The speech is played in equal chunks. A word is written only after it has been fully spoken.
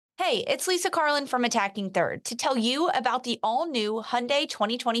Hey, it's Lisa Carlin from Attacking Third to tell you about the all-new Hyundai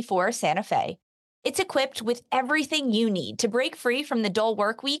 2024 Santa Fe. It's equipped with everything you need to break free from the dull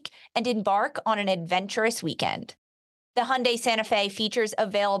work week and embark on an adventurous weekend. The Hyundai Santa Fe features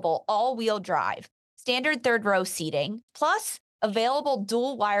available all-wheel drive, standard third-row seating, plus available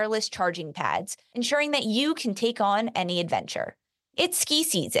dual wireless charging pads, ensuring that you can take on any adventure. It's ski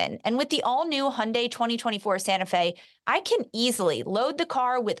season, and with the all-new Hyundai 2024 Santa Fe, I can easily load the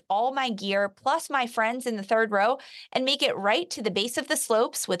car with all my gear plus my friends in the third row and make it right to the base of the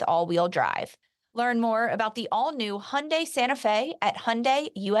slopes with all-wheel drive. Learn more about the all-new Hyundai Santa Fe at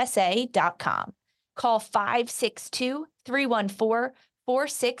HyundaiUSA.com. Call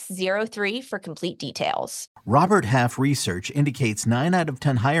 562-314-4603 for complete details. Robert Half research indicates 9 out of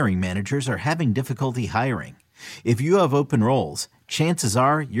 10 hiring managers are having difficulty hiring. If you have open roles, chances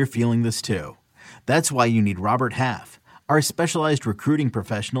are you're feeling this too. That's why you need Robert Half. Our specialized recruiting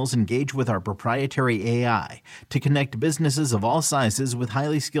professionals engage with our proprietary AI to connect businesses of all sizes with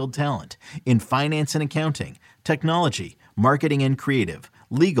highly skilled talent in finance and accounting, technology, marketing and creative,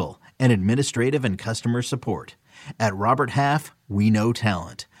 legal, and administrative and customer support. At Robert Half, we know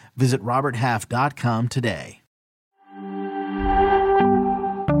talent. Visit roberthalf.com today.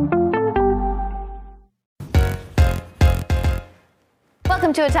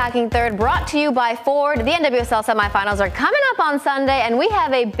 Welcome to Attacking Third, brought to you by Ford. The NWSL semifinals are coming up on Sunday, and we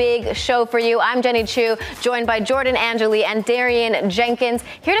have a big show for you. I'm Jenny Chu, joined by Jordan Angeli and Darian Jenkins,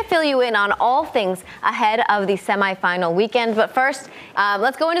 here to fill you in on all things ahead of the semifinal weekend. But first,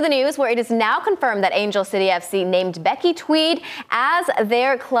 let's go into the news, where it is now confirmed that Angel City FC named Becky Tweed as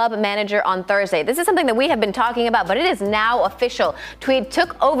their club manager on Thursday. This is something that we have been talking about, but it is now official. Tweed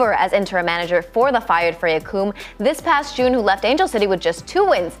took over as interim manager for the fired Freya Coombe this past June, who left Angel City with just 2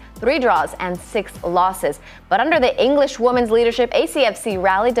 wins, 3 draws, and 6 losses. But under the English women's leadership, ACFC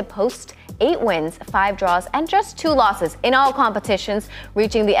rallied to post 8 wins, 5 draws, and just 2 losses in all competitions,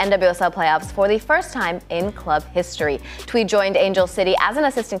 reaching the NWSL playoffs for the first time in club history. Tweed joined Angel City as an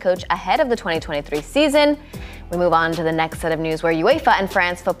assistant coach ahead of the 2023 season. We move on to the next set of news, where UEFA and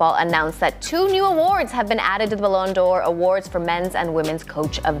France Football announced that 2 new awards have been added to the Ballon d'Or awards for men's and women's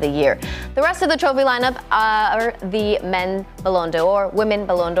coach of the year. The rest of the trophy lineup are the men Ballon d'Or, women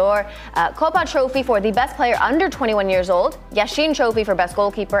Ballon d'Or, Copa Trophy for the best player under 21 years old, Yashin Trophy for best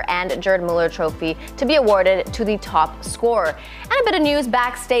goalkeeper, and Jared Muller Trophy to be awarded to the top scorer. And a bit of news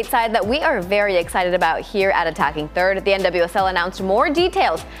back stateside that we are very excited about here at Attacking Third. The NWSL announced more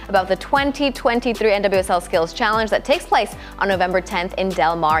details about the 2023 NWSL Skills Challenge that takes place on November 10th in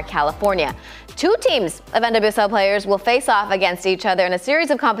Del Mar, California. 2 teams of NWSL players will face off against each other in a series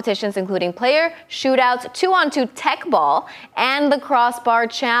of competitions, including player shootouts, 2-on-2 tech ball, and the crossbar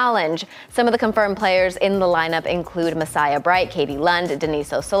challenge. Some of the confirmed players in the lineup include Messiah Bright, Katie Lund,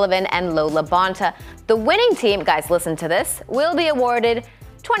 Denise O'Sullivan, and Lola Bonta. The winning team, guys, listen to this, will be awarded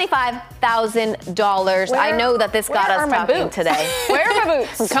 $25,000. I know that this got us talking today. Where are my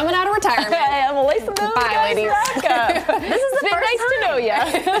boots? I'm coming out of retirement. I'm gonna lace them those. Bye, ladies. This is the first nice to know you.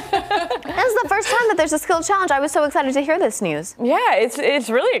 This is the first time that there's a skill challenge. I was so excited to hear this news. Yeah, it's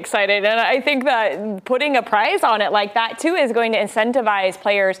really exciting, and I think that putting a prize on it like that too is going to incentivize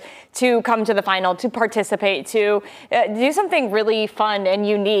players to come to the final, to participate, to do something really fun and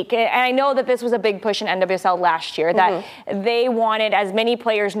unique. And I know that this was a big push in NWSL last year, that they wanted as many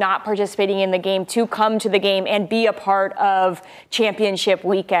players not participating in the game to come to the game and be a part of championship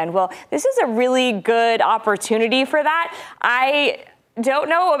weekend. Well, this is a really good opportunity for that. I don't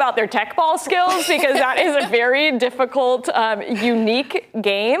know about their tech ball skills because that is a very difficult, unique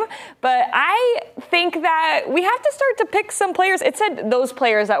game. But I think that we have to start to pick some players. It said those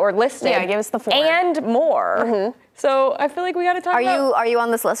players that were listed. Yeah, give us the 4. And more. So I feel like we got to talk about. Are you on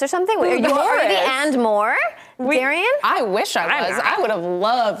this list or something? Are you the and more? Darian? I wish I was. I would have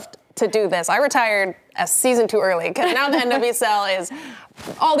loved to do this. I retired a season too early because now the NWSL is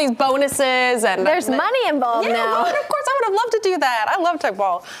all these bonuses and there's money involved now. Well, of course, I would have loved to do that. I love tech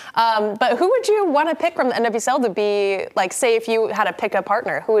ball. But who would you want to pick from the NWSL to be, like, say if you had to pick a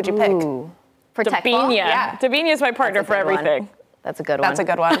partner, who would you pick? For tech ball? Yeah. Davinia is my partner for everything. That's a good one. That's a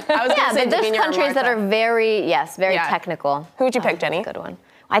good one. I was going to say but there's Davinia countries that are very technical. Who would you pick, Jenny? That's a good one.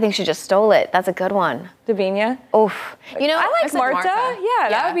 I think she just stole it. That's a good one. Davinia. Oof. You know, I like Marta. Yeah,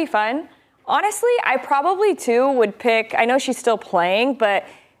 that would be fun. Honestly, I probably, too, would pick, I know she's still playing, but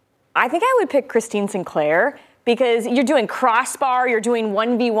I think I would pick Christine Sinclair because you're doing crossbar, you're doing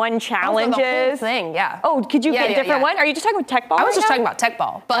 1v1 challenges. The whole thing, yeah. Oh, could you get a different one? Are you just talking about tech ball? I was just talking about tech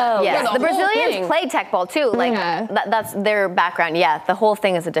ball. But the Brazilians play tech ball too. Like that's their background. Yeah, the whole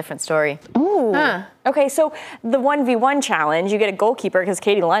thing is a different story. Ooh. Huh. Okay, so the 1v1 challenge, you get a goalkeeper because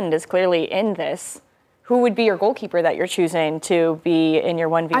Katie Lund is clearly in this. Who would be your goalkeeper that you're choosing to be in your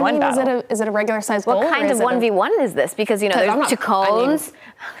 1v1 battle? Is it a regular size goal? What kind of 1v1 is this? Because, there's two cones.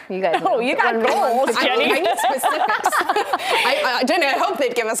 You guys you got goals, Jenny. I need specifics. Jenny, I hope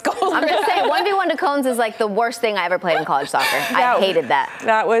they'd give us goals. I'm just saying, 1v1 to cones is like the worst thing I ever played in college soccer. I hated that.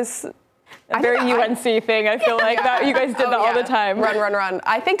 That was a very UNC thing. I feel like that you guys did that all the time. Run.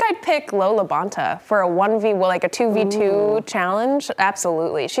 I think I'd pick Lola Bonta for a 2v2 challenge.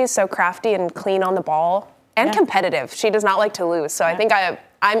 Absolutely. She's so crafty and clean on the ball and competitive. She does not like to lose. So I think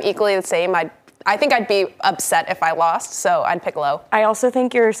I'm equally the same. I think I'd be upset if I lost, so I'd pick Lo. I also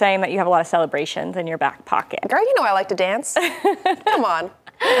think you're saying that you have a lot of celebrations in your back pocket. Girl, you know I like to dance. Come on.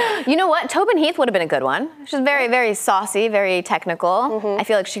 You know what? Tobin Heath would have been a good one. She's very, very saucy, very technical. Mm-hmm. I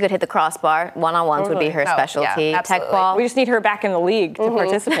feel like she could hit the crossbar. One-on-ones would be her specialty. Yeah, tech ball. We just need her back in the league to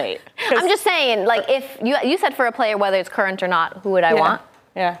participate. I'm just saying, like, if you said for a player, whether it's current or not, who would I want?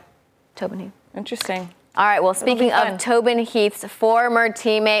 Yeah. Tobin Heath. Interesting. All right, well, speaking of Tobin Heath's former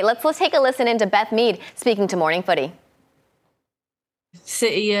teammate, let's take a listen into Beth Mead speaking to Morning Footy.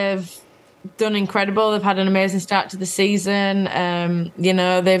 City have done incredible. They've had an amazing start to the season.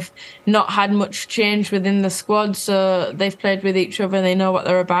 They've not had much change within the squad, so they've played with each other. They know what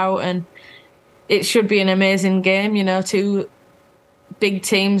they're about, and it should be an amazing game. Two big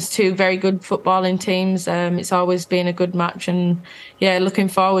teams, two very good footballing teams. It's always been a good match, and looking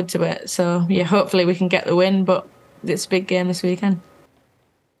forward to it. So hopefully we can get the win, but it's a big game this weekend.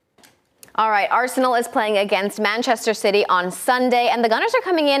 All right, Arsenal is playing against Manchester City on Sunday, and the Gunners are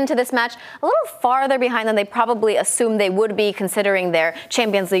coming into this match a little farther behind than they probably assumed they would be, considering their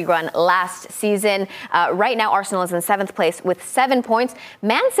Champions League run last season. Right now, Arsenal is in 7th place with 7 points.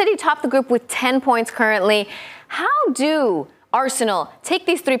 Man City top the group with 10 points currently. How do Arsenal take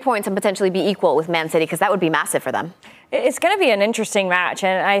these 3 points and potentially be equal with Man City? Because that would be massive for them. It's going to be an interesting match,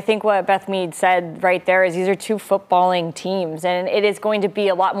 and I think what Beth Mead said right there is these are two footballing teams, and it is going to be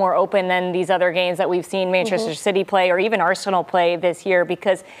a lot more open than these other games that we've seen Manchester City play or even Arsenal play this year,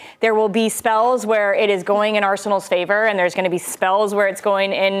 because there will be spells where it is going in Arsenal's favor, and there's going to be spells where it's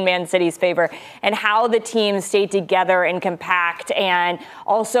going in Man City's favor, and how the teams stay together and compact and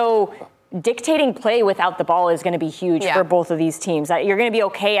also dictating play without the ball is going to be huge for both of these teams. You're going to be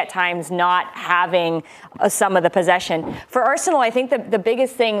okay at times not having some of the possession. For Arsenal, I think the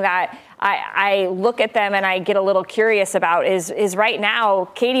biggest thing that I look at them and I get a little curious about is right now,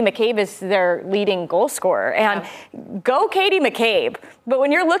 Katie McCabe is their leading goal scorer. And go Katie McCabe. But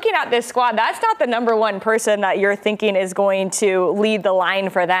when you're looking at this squad, that's not the number one person that you're thinking is going to lead the line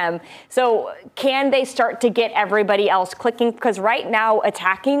for them. So can they start to get everybody else clicking? Because right now,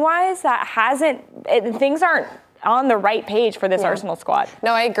 attacking-wise, things aren't on the right page for this Arsenal squad.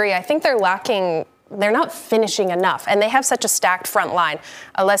 No, I agree. I think they're lacking. They're not finishing enough, and they have such a stacked front line.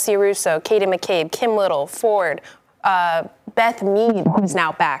 Alessia Russo, Katie McCabe, Kim Little, Ford, Beth Mead, who's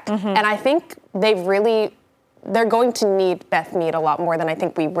now back. And I think they're going to need Beth Mead a lot more than I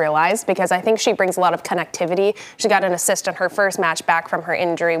think we realize, because I think she brings a lot of connectivity. She got an assist in her first match back from her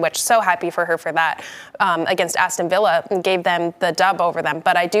injury, which so happy for her for that, against Aston Villa, and gave them the dub over them.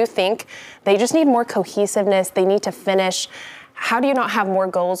 But I do think they just need more cohesiveness. They need to finish. How do you not have more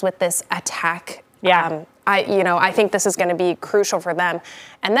goals with this attack? Yeah. I think this is going to be crucial for them.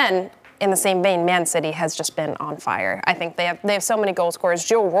 And then, in the same vein, Man City has just been on fire. I think they have so many goal scorers.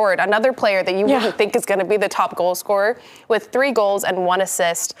 Jill Ward, another player that you wouldn't think is going to be the top goal scorer, with 3 goals and 1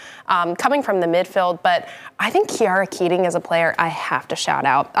 assist, coming from the midfield. But I think Kiara Keating is a player I have to shout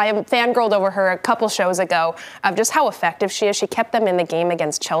out. I fangirled over her a couple shows ago of just how effective she is. She kept them in the game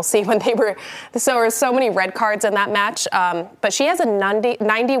against Chelsea when there were so many red cards in that match. But she has a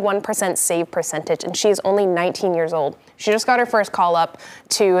 91% save percentage, and she's only 19 years old. She just got her first call up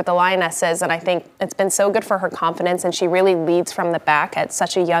to the Lionesses, and I think it's been so good for her confidence, and she really leads from the back at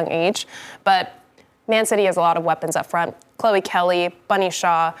such a young age. But Man City has a lot of weapons up front. Chloe Kelly, Bunny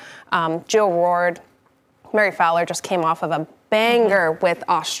Shaw, Jill Ward, Mary Fowler just came off of a banger with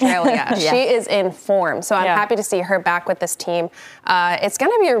Australia. She is in form, so I'm happy to see her back with this team. It's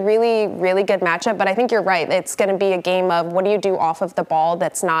going to be a really, really good matchup, but I think you're right. It's going to be a game of what do you do off of the ball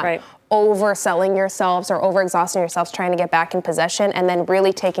that's not overselling yourselves or overexhausting yourselves trying to get back in possession, and then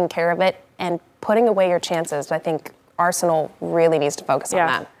really taking care of it and putting away your chances. I think Arsenal really needs to focus on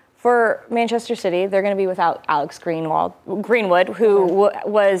that. For Manchester City, they're going to be without Alex Greenwood, who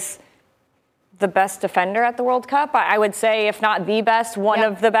was the best defender at the World Cup. I would say, if not the best, one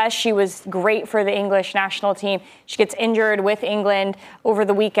of the best. She was great for the English national team. She gets injured with England over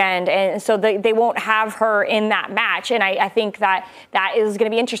the weekend, and so they won't have her in that match. And I think that is going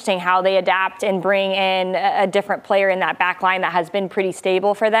to be interesting how they adapt and bring in a different player in that back line that has been pretty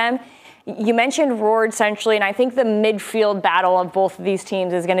stable for them. You mentioned Roard centrally, and I think the midfield battle of both of these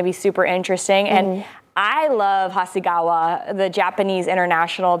teams is going to be super interesting. And I love Hasegawa, the Japanese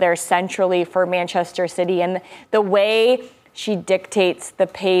international, there centrally for Manchester City, and the way she dictates the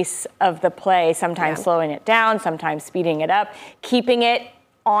pace of the play, sometimes slowing it down, sometimes speeding it up, keeping it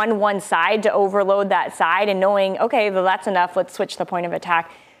on one side to overload that side and knowing, okay, well, that's enough, let's switch the point of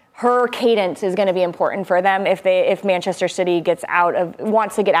attack. Her cadence is going to be important for them if Manchester City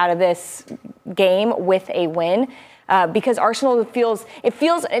wants to get out of this game with a win. Because Arsenal feels,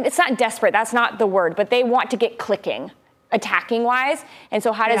 it's not desperate, that's not the word, but they want to get clicking, attacking-wise. And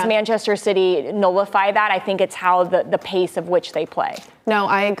so how does Manchester City nullify that? I think it's how the pace of which they play. No,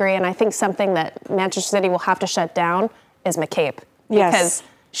 I agree. And I think something that Manchester City will have to shut down is McCabe. Yes. Because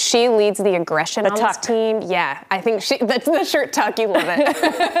she leads the aggression on this team. Yeah, I think that's the shirt tuck. You love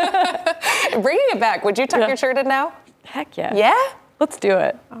it. Bringing it back. Would you tuck your shirt in now? Heck yeah. Yeah? Let's do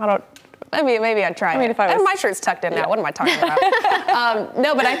it. Maybe I'd try it. My shirt's tucked in now. What am I talking about?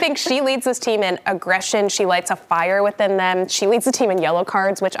 No, but I think she leads this team in aggression. She lights a fire within them. She leads the team in yellow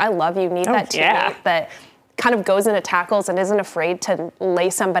cards, which I love. You need that teammate that kind of goes into tackles and isn't afraid to lay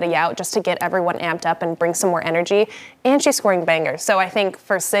somebody out just to get everyone amped up and bring some more energy. And she's scoring bangers. So I think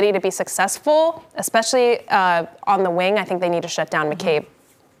for City to be successful, especially on the wing, I think they need to shut down McCabe.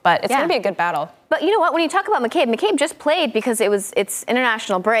 But it's going to be a good battle. But you know what? When you talk about McCabe just played because it's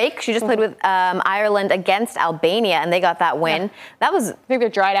international break. She just played with Ireland against Albania, and they got that win. That was. Think they're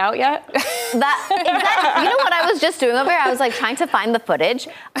dried out yet? Exactly. You know what I was just doing over here? I was like trying to find the footage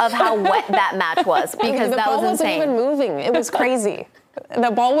of how wet that match was because that was insane. The ball wasn't even moving. It was crazy.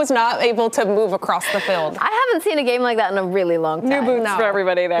 The ball was not able to move across the field. I haven't seen a game like that in a really long time. New boots for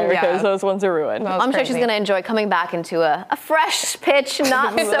everybody there because those ones are ruined. I'm sure she's going to enjoy coming back into a fresh pitch,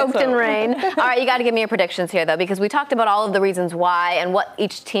 not soaked in rain. All right, you got to give me your predictions here, though, because we talked about all of the reasons why and what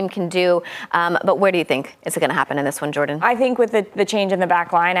each team can do. But where do you think is it going to happen in this one, Jordan? I think with the change in the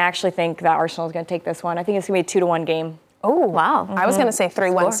back line, I actually think that Arsenal is going to take this one. I think it's going to be a 2-1 game. Oh, wow. I was going to say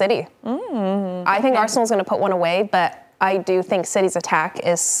 3-1 City. I think Arsenal's going to put one away, but I do think City's attack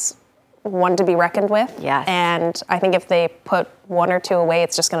is one to be reckoned with. Yes. And I think if they put one or two away,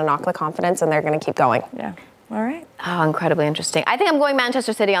 it's just going to knock the confidence and they're going to keep going. Yeah. All right. Oh, incredibly interesting. I think I'm going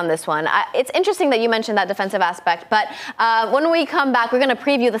Manchester City on this one. It's interesting that you mentioned that defensive aspect, but when we come back, we're going to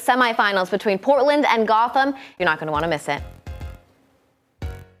preview the semifinals between Portland and Gotham. You're not going to want to miss it.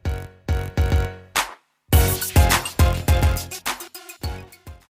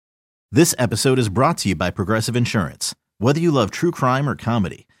 This episode is brought to you by Progressive Insurance. Whether you love true crime or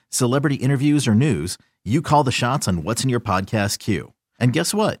comedy, celebrity interviews or news, you call the shots on what's in your podcast queue. And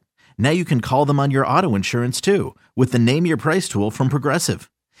guess what? Now you can call them on your auto insurance too with the Name Your Price tool from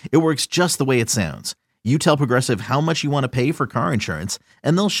Progressive. It works just the way it sounds. You tell Progressive how much you want to pay for car insurance,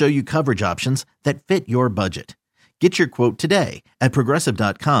 and they'll show you coverage options that fit your budget. Get your quote today at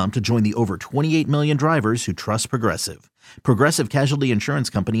Progressive.com to join the over 28 million drivers who trust Progressive. Progressive Casualty Insurance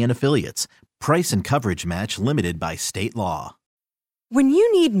Company and Affiliates. Price and coverage match limited by state law. When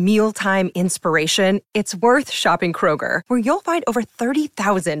you need mealtime inspiration, it's worth shopping Kroger, where you'll find over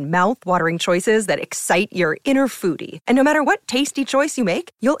 30,000 mouth-watering choices that excite your inner foodie. And no matter what tasty choice you make,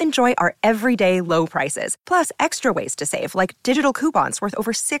 you'll enjoy our everyday low prices, plus extra ways to save, like digital coupons worth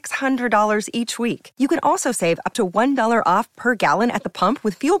over $600 each week. You can also save up to $1 off per gallon at the pump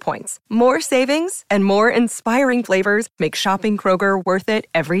with fuel points. More savings and more inspiring flavors make shopping Kroger worth it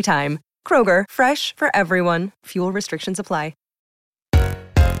every time. Kroger, fresh for everyone. Fuel restrictions apply.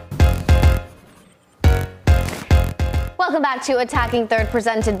 Welcome back to Attacking Third,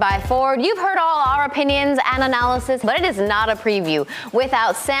 presented by Ford. You've heard all our opinions and analysis, but it is not a preview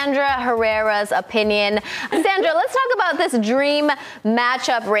without Sandra Herrera's opinion. Sandra, let's talk about this dream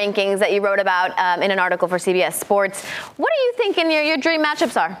matchup rankings that you wrote about in an article for CBS Sports. What do you think your dream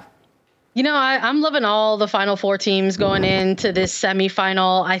matchups are? You know, I'm loving all the Final Four teams going into this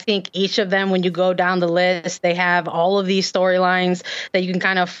semifinal. I think each of them, when you go down the list, they have all of these storylines that you can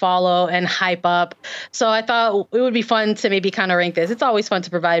kind of follow and hype up. So I thought it would be fun to maybe kind of rank this. It's always fun to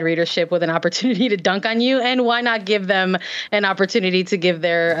provide readership with an opportunity to dunk on you, and why not give them an opportunity to give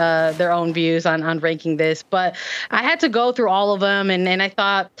their own views on ranking this. But I had to go through all of them, and I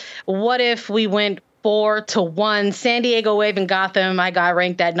thought, what if we went 4-1. San Diego Wave and Gotham, I got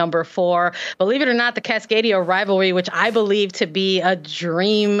ranked at number 4. Believe it or not, the Cascadia rivalry, which I believe to be a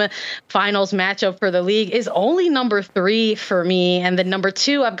dream finals matchup for the league, is only number 3 for me. And then number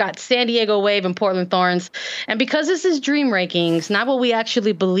 2, I've got San Diego Wave and Portland Thorns. And because this is dream rankings, not what we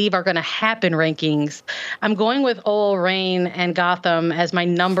actually believe are going to happen rankings, I'm going with OL Reign and Gotham as my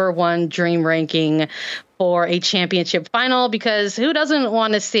number 1 dream ranking for a championship final, because who doesn't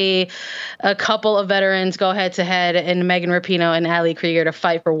want to see a couple of veterans go head to head and Megan Rapinoe and Ali Krieger to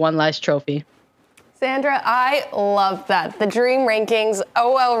fight for one last trophy? Sandra, I love that. The dream rankings,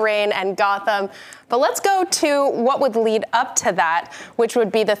 OL Reign and Gotham. But let's go to what would lead up to that, which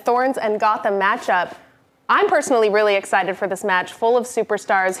would be the Thorns and Gotham matchup. I'm personally really excited for this match, full of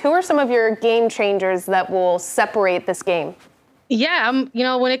superstars. Who are some of your game changers that will separate this game? Yeah,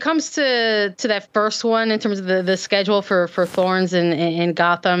 when it comes to that first one, in terms of the schedule for Thorns and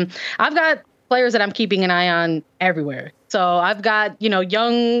Gotham, I've got players that I'm keeping an eye on everywhere. So I've got,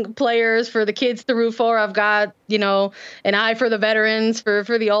 young players for the kids to root for. I've got, an eye for the veterans, for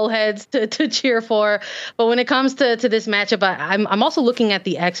the old heads to cheer for. But when it comes to this matchup, I'm also looking at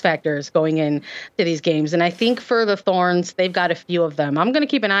the X factors going into these games. And I think for the Thorns, they've got a few of them. I'm going to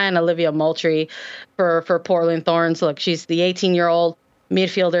keep an eye on Olivia Moultrie for Portland Thorns. Look, she's the 18-year-old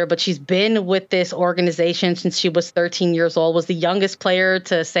midfielder, but she's been with this organization since she was 13 years old, was the youngest player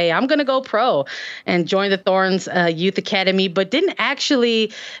to say, I'm going to go pro and join the Thorns Youth Academy, but didn't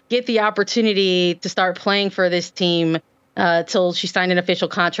actually get the opportunity to start playing for this team till she signed an official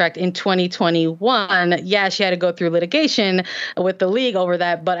contract in 2021. Yeah, she had to go through litigation with the league over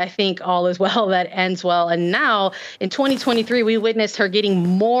that, but I think all is well that ends well. And now in 2023, we witnessed her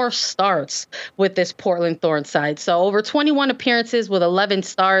getting more starts with this Portland Thorns side. So over 21 appearances with 11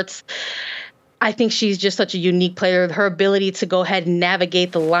 starts. I think she's just such a unique player. Her ability to go ahead and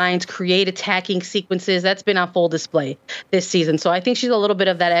navigate the lines, create attacking sequences, that's been on full display this season. So I think she's a little bit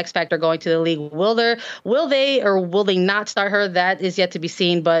of that X factor going to the league. Will they or will they not start her? That is yet to be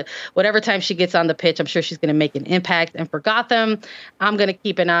seen. But whatever time she gets on the pitch, I'm sure she's going to make an impact. And for Gotham, I'm going to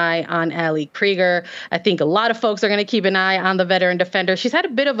keep an eye on Ali Krieger. I think a lot of folks are going to keep an eye on the veteran defender. She's had a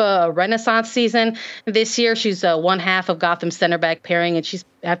bit of a renaissance season this year. She's one half of Gotham's center back pairing, and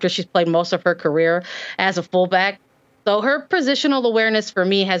after she's played most of her career as a fullback. So her positional awareness for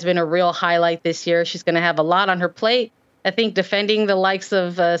me has been a real highlight this year. She's going to have a lot on her plate. I think defending the likes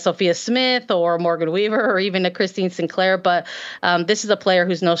of Sophia Smith or Morgan Weaver or even a Christine Sinclair. But this is a player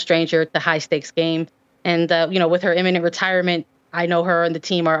who's no stranger to high stakes game. And, with her imminent retirement, I know her and the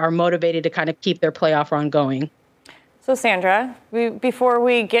team are motivated to kind of keep their playoff run going. So, Sandra, before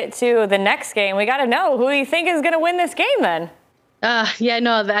we get to the next game, we got to know who you think is going to win this game then.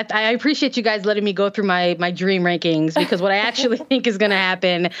 I appreciate you guys letting me go through my dream rankings, because what I actually think is going to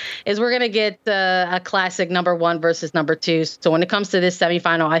happen is we're going to get a classic number 1 versus number 2. So when it comes to this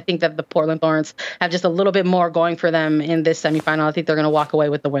semifinal, I think that the Portland Thorns have just a little bit more going for them in this semifinal. I think they're going to walk away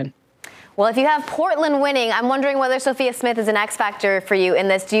with the win. Well, if you have Portland winning, I'm wondering whether Sophia Smith is an X factor for you in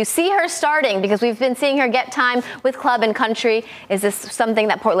this. Do you see her starting? Because we've been seeing her get time with club and country. Is this something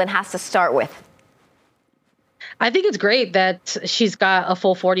that Portland has to start with? I think it's great that she's got a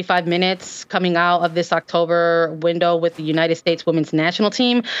full 45 minutes coming out of this October window with the United States women's national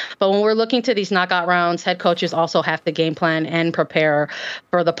team. But when we're looking to these knockout rounds, head coaches also have to game plan and prepare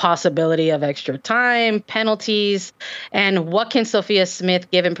for the possibility of extra time, penalties, and what can Sophia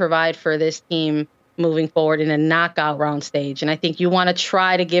Smith give and provide for this team moving forward in a knockout round stage. And I think you want to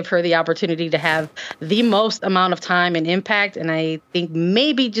try to give her the opportunity to have the most amount of time and impact. And I think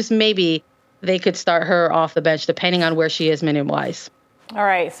maybe, just maybe, they could start her off the bench, depending on where she is minute-wise. All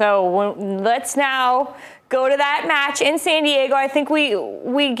right, so let's now go to that match in San Diego. I think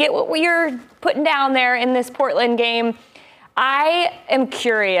we get what you're putting down there in this Portland game. I am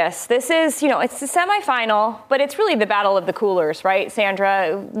curious. This is, it's the semifinal, but it's really the battle of the coolers, right,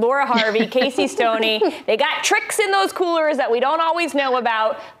 Sandra? Laura Harvey, Casey Stoney, they got tricks in those coolers that we don't always know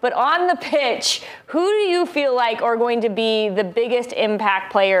about. But on the pitch, who do you feel like are going to be the biggest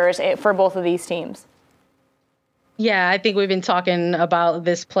impact players for both of these teams? Yeah, I think we've been talking about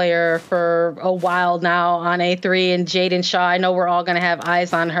this player for a while now on A3, and Jaden Shaw. I know we're all going to have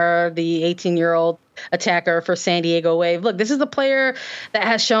eyes on her, the 18-year-old attacker for San Diego Wave. Look, this is a player that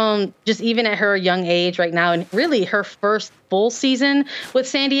has shown, just even at her young age right now, and really her first full season with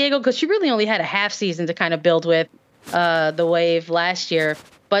San Diego, because she really only had a half season to kind of build with the Wave last year.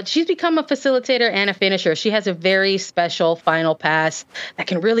 But she's become a facilitator and a finisher. She has a very special final pass that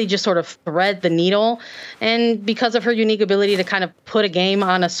can really just sort of thread the needle. And because of her unique ability to kind of put a game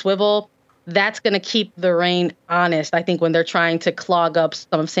on a swivel, that's going to keep the Reign honest, I think, when they're trying to clog up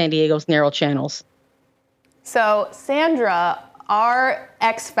some of San Diego's narrow channels. So, Sandra, our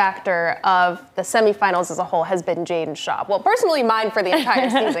X factor of the semifinals as a whole has been Jaden Shaw. Well, personally, mine for the entire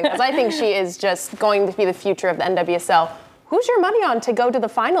season, because I think she is just going to be the future of the NWSL. Who's your money on to go to the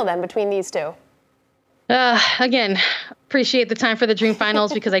final then between these two? Again, appreciate the time for the Dream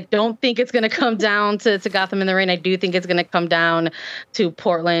Finals because I don't think it's going to come down to Gotham in the Rain. I do think it's going to come down to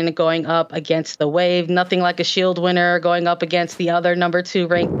Portland going up against the Wave. Nothing like a Shield winner going up against the other number 2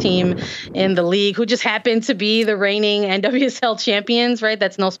 ranked team in the league who just happened to be the reigning NWSL champions, right?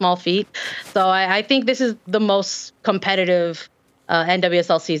 That's no small feat. So I think this is the most competitive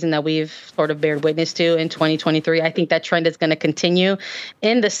NWSL season that we've sort of bared witness to in 2023. I think that trend is going to continue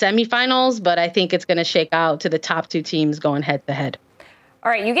in the semifinals, but I think it's going to shake out to the top 2 teams going head to head.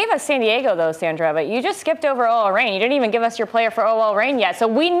 All right, you gave us San Diego, though, Sandra, but you just skipped over OL Reign. You didn't even give us your player for OL Reign yet, so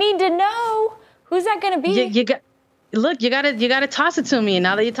we need to know who's that going to be. Look, you gotta toss it to me.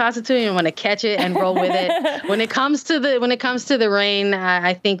 Now that you toss it to me, I'm gonna catch it and roll with it. When it comes to the Reign,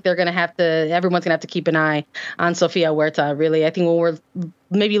 I think everyone's gonna have to keep an eye on Sofia Huerta. Really, I think when we're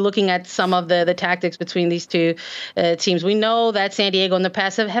maybe looking at some of the tactics between these two teams, we know that San Diego in the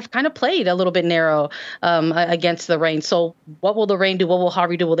past have kind of played a little bit narrow against the Reign. So what will the Reign do? What will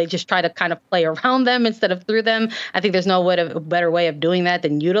Harvey do? Will they just try to kind of play around them instead of through them? I think there's no better way of doing that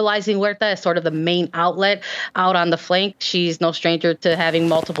than utilizing Huerta as sort of the main outlet out on the flank. She's no stranger to having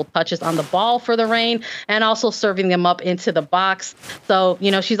multiple touches on the ball for the Reign and also serving them up into the box. So,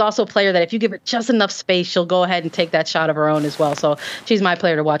 she's also a player that if you give her just enough space, she'll go ahead and take that shot of her own as well. So she's my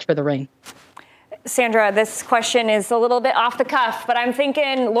player to watch for the Reign. Sandra, this question is a little bit off the cuff, but I'm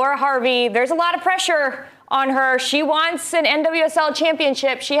thinking Laura Harvey, there's a lot of pressure on her. She wants an NWSL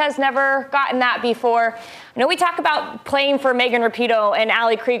championship. She has never gotten that before. I know we talk about playing for Megan Rapinoe and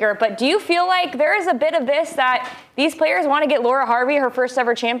Ali Krieger, but do you feel like there is a bit of this that these players want to get Laura Harvey her first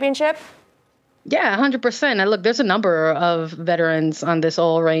ever championship? Yeah, 100%. And look, there's a number of veterans on this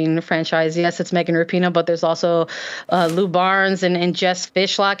OL Reign franchise. Yes, it's Megan Rapinoe, but there's also Lou Barnes and Jess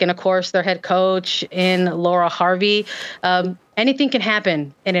Fishlock, and of course their head coach in Laura Harvey. Anything can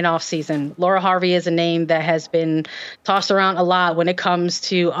happen in an off season. Laura Harvey is a name that has been tossed around a lot when it comes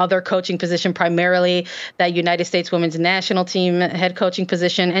to other coaching position, primarily that United States women's national team head coaching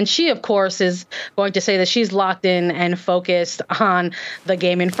position. And she, of course, is going to say that she's locked in and focused on the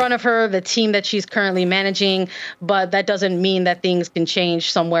game in front of her, the team that she's currently managing. But that doesn't mean that things can change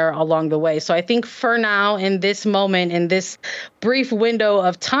somewhere along the way. So I think for now, in this moment, in this brief window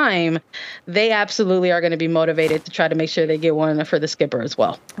of time, they absolutely are going to be motivated to try to make sure they get one for the skipper as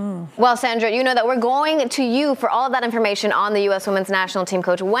well. Well, Sandra, you know that we're going to you for all of that information on the U.S. women's national team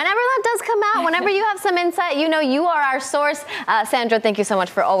coach. Whenever that does come out, whenever you have some insight, you are our source. Sandra, thank you so much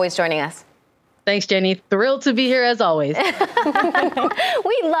for always joining us. Thanks, Jenny. Thrilled to be here as always.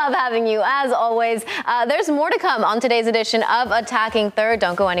 We love having you as always. There's more to come on today's edition of Attacking Third.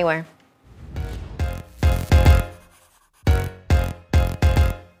 Don't go anywhere.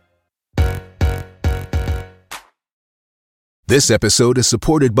 This episode is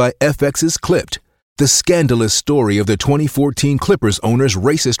supported by FX's Clipped, the scandalous story of the 2014 Clippers owner's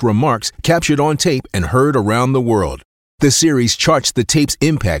racist remarks captured on tape and heard around the world. The series charts the tape's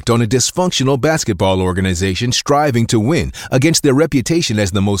impact on a dysfunctional basketball organization striving to win against their reputation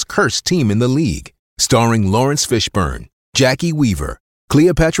as the most cursed team in the league. Starring Lawrence Fishburne, Jackie Weaver,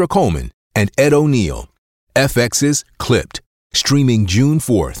 Cleopatra Coleman, and Ed O'Neill. FX's Clipped, streaming June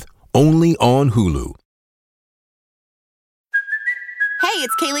 4th, only on Hulu. Hey,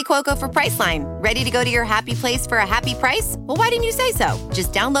 it's Kaylee Cuoco for Priceline. Ready to go to your happy place for a happy price? Well, why didn't you say so?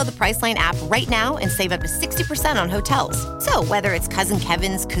 Just download the Priceline app right now and save up to 60% on hotels. So whether it's Cousin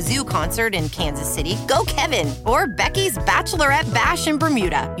Kevin's Kazoo Concert in Kansas City, go Kevin, or Becky's Bachelorette Bash in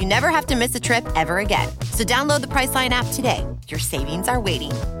Bermuda, you never have to miss a trip ever again. So download the Priceline app today. Your savings are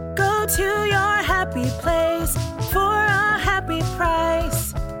waiting. Go to your happy place for a happy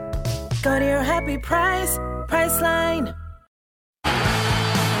price. Go to your happy price, Priceline.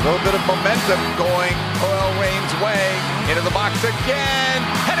 A little bit of momentum going OL Reign's way. Into the box again.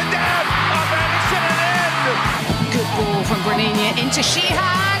 Headed down. Off Anderson and in. Good ball from Braninia into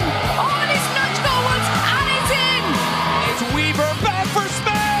Sheehan. Oh, and it's nudged forwards and it's in. It's Weaver back for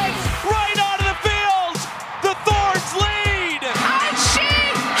Spence. Right onto the field. The Thorns lead. And she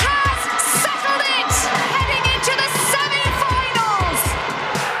has settled it. Heading into the semi-finals.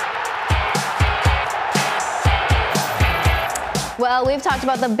 Well, we've talked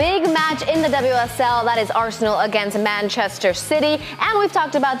about the big match in the WSL, that is Arsenal against Manchester City, and we've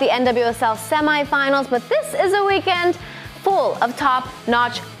talked about the NWSL semifinals, but this is a weekend full full of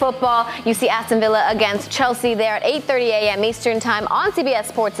top-notch football. You see Aston Villa against Chelsea there at 8:30 a.m. Eastern Time on CBS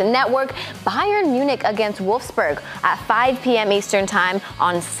Sports Network. Bayern Munich against Wolfsburg at 5 p.m. Eastern Time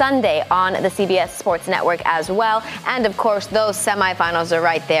on Sunday on the CBS Sports Network as well. And of course, those semifinals are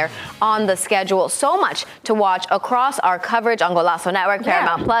right there on the schedule. So much to watch across our coverage on Golazo Network,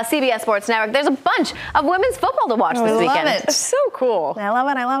 Paramount Plus, CBS Sports Network. There's a bunch of women's football to watch this weekend. I love it. It's so cool. I love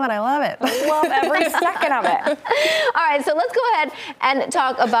it. I love it. I love it. I love every second of it. All right, so let's go ahead and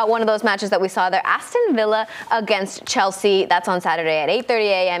talk about one of those matches that we saw there. Aston Villa against Chelsea. That's on Saturday at 8:30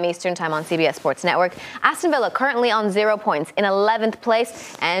 a.m. Eastern Time on CBS Sports Network. Aston Villa currently on 0 points in 11th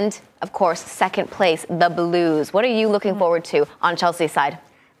place. And, of course, second place, the Blues. What are you looking forward to on Chelsea's side?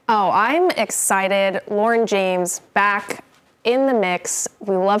 Oh, I'm excited. Lauren James back in the mix.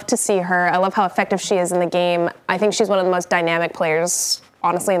 We love to see her. I love how effective she is in the game. I think she's one of the most dynamic players,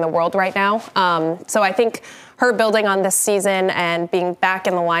 honestly, in the world right now. So I think her building on this season and being back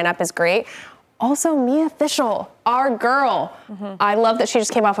in the lineup is great. Also, Mia Fischel, our girl. I love that she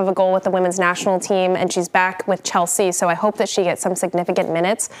just came off of a goal with the women's national team and she's back with Chelsea. So I hope that she gets some significant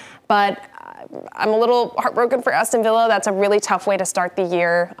minutes. But I'm a little heartbroken for Aston Villa. That's a really tough way to start the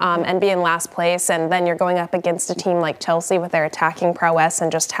year and be in last place. And then you're going up against a team like Chelsea with their attacking prowess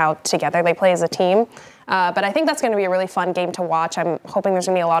and just how together they play as a team. But I think that's going to be a really fun game to watch. I'm hoping there's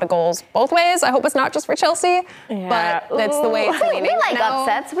going to be a lot of goals both ways. I hope it's not just for Chelsea, but that's the way it's leaning. We like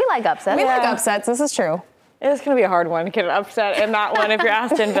upsets. We like upsets. We like upsets. This is true. It's going to be a hard one to get an upset in that one if you're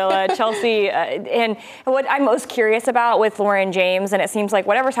Aston Villa. Chelsea, and what I'm most curious about with Lauren James, and it seems like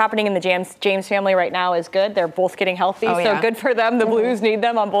whatever's happening in the James family right now is good. They're both getting healthy, so good for them. The Blues need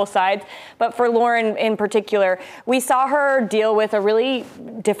them on both sides. But for Lauren in particular, we saw her deal with a really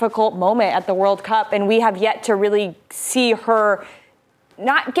difficult moment at the World Cup, and we have yet to really see her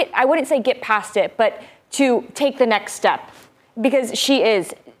I wouldn't say get past it, but to take the next step, because she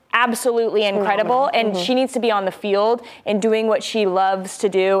is absolutely incredible, and she needs to be on the field and doing what she loves to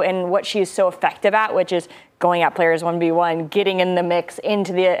do and what she is so effective at, which is going at players 1v1, getting in the mix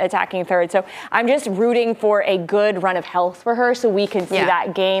into the attacking third. So I'm just rooting for a good run of health for her so we can see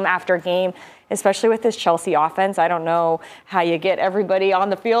that game after game, especially with this Chelsea offense. I don't know how you get everybody on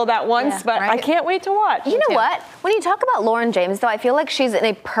the field at once, but I can't wait to watch. You know what? When you talk about Lauren James, though, I feel like she's in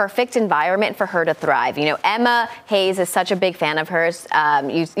a perfect environment for her to thrive. You know, Emma Hayes is such a big fan of hers.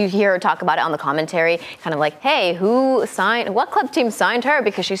 You hear her talk about it on the commentary, kind of like, hey, what club team signed her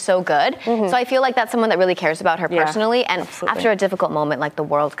because she's so good? So I feel like that's someone that really cares about her personally. And after a difficult moment like the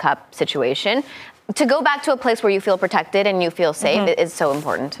World Cup situation, to go back to a place where you feel protected and you feel safe is so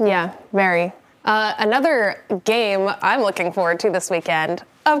important. Yeah, very. Another game I'm looking forward to this weekend,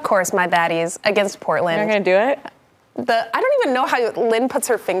 of course, my baddies against Portland. You're going to do it? I don't even know how Lynn puts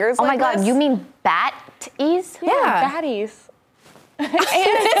her fingers like this. Oh my God, you mean bat-ease? Yeah. Baddies. And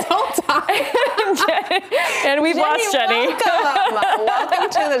this whole time. And we've lost Jenny. Welcome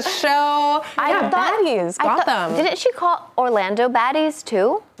to the show. Baddies. Got them. Didn't she call Orlando baddies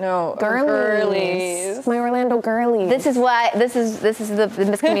too? No, girlies. My Orlando girlies. This is the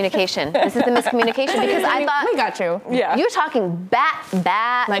miscommunication. This is the miscommunication because I thought we got you. Yeah, you're talking bat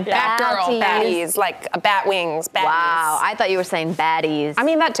like Batgirl baddies, like bat wings. Baddies. Wow, I thought you were saying baddies. I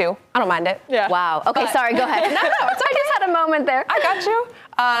mean that too. I don't mind it. Yeah. Wow. Okay, sorry. Go ahead. No, I just had a moment there. I got you.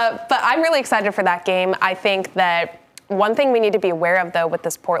 But I'm really excited for that game. I think that one thing we need to be aware of, though, with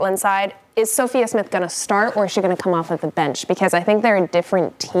this Portland side, is Sophia Smith going to start or is she going to come off of the bench? Because I think they're a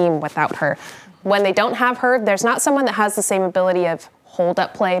different team without her. When they don't have her, there's not someone that has the same ability of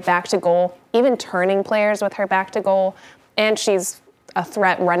hold-up play, back to goal, even turning players with her back to goal, and she's a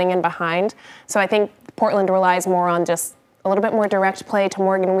threat running in behind. So I think Portland relies more on just a little bit more direct play to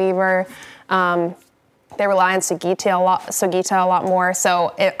Morgan Weaver. They rely on Sugita a lot more.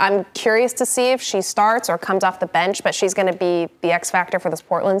 So I'm curious to see if she starts or comes off the bench, but she's going to be the X factor for this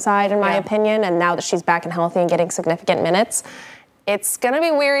Portland side, in my opinion. And now that she's back and healthy and getting significant minutes, it's going to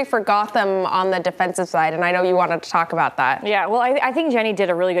be weary for Gotham on the defensive side, and I know you wanted to talk about that. Yeah, well, I think Jenny did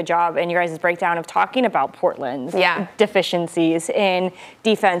a really good job in your guys' breakdown of talking about Portland's deficiencies in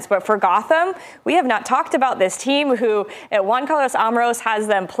defense. But for Gotham, we have not talked about this team who, at Juan Carlos Amorós, has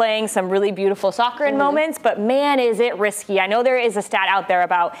them playing some really beautiful soccer in moments, but man, is it risky. I know there is a stat out there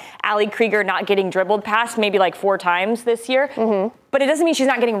about Ali Krieger not getting dribbled past maybe like 4 times this year. But it doesn't mean she's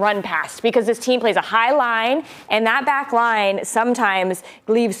not getting run past, because this team plays a high line, and that back line sometimes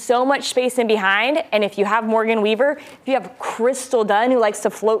leaves so much space in behind. And if you have Morgan Weaver, if you have Crystal Dunn, who likes to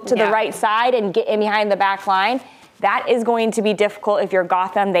float to the right side and get in behind the back line, That is going to be difficult if you're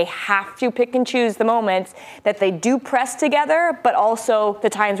Gotham. They have to pick and choose the moments that they do press together, but also the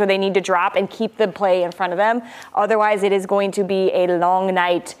times where they need to drop and keep the play in front of them. Otherwise, it is going to be a long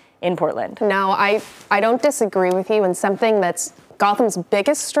night in Portland. No, I don't disagree with you. And something that's Gotham's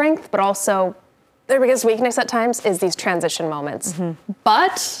biggest strength, but also their biggest weakness at times, is these transition moments.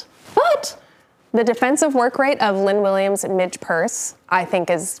 But the defensive work rate of Lynn Williams and Midge Purse, I think,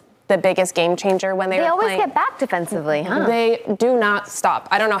 is the biggest game changer when they always get back defensively, huh? They do not stop.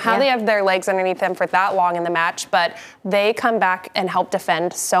 I don't know how they have their legs underneath them for that long in the match, but they come back and help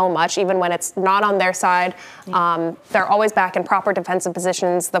defend so much, even when it's not on their side. They're always back in proper defensive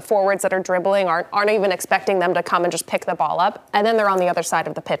positions. The forwards that are dribbling aren't even expecting them to come and just pick the ball up. And then they're on the other side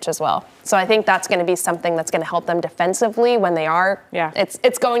of the pitch as well. So I think that's going to be something that's going to help them defensively when they are. Yeah.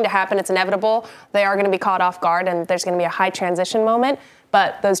 It's going to happen. It's inevitable. They are going to be caught off guard, and there's going to be a high transition moment.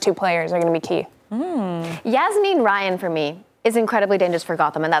 But those two players are going to be key. Yasmin Ryan, for me, is incredibly dangerous for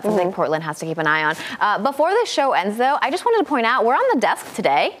Gotham, and that's something Portland has to keep an eye on. Before this show ends, though, I just wanted to point out, we're on the desk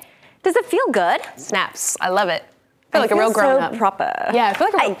today. Does it feel good? Snaps. I love it. I feel like a real grown-up. So proper. Yeah, I feel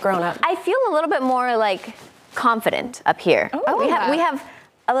like a real grown-up. I feel a little bit more, like, confident up here. We have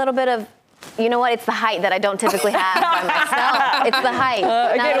a little bit of... You know what? It's the height that I don't typically have by myself. It's the height.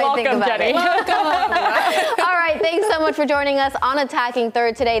 Welcome, Jenny. All right, thanks so much for joining us on Attacking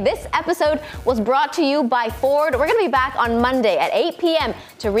Third today. This episode was brought to you by Ford. We're going to be back on Monday at 8 p.m.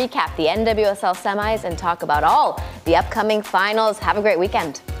 to recap the NWSL semis and talk about all the upcoming finals. Have a great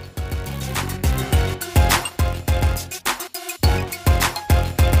weekend.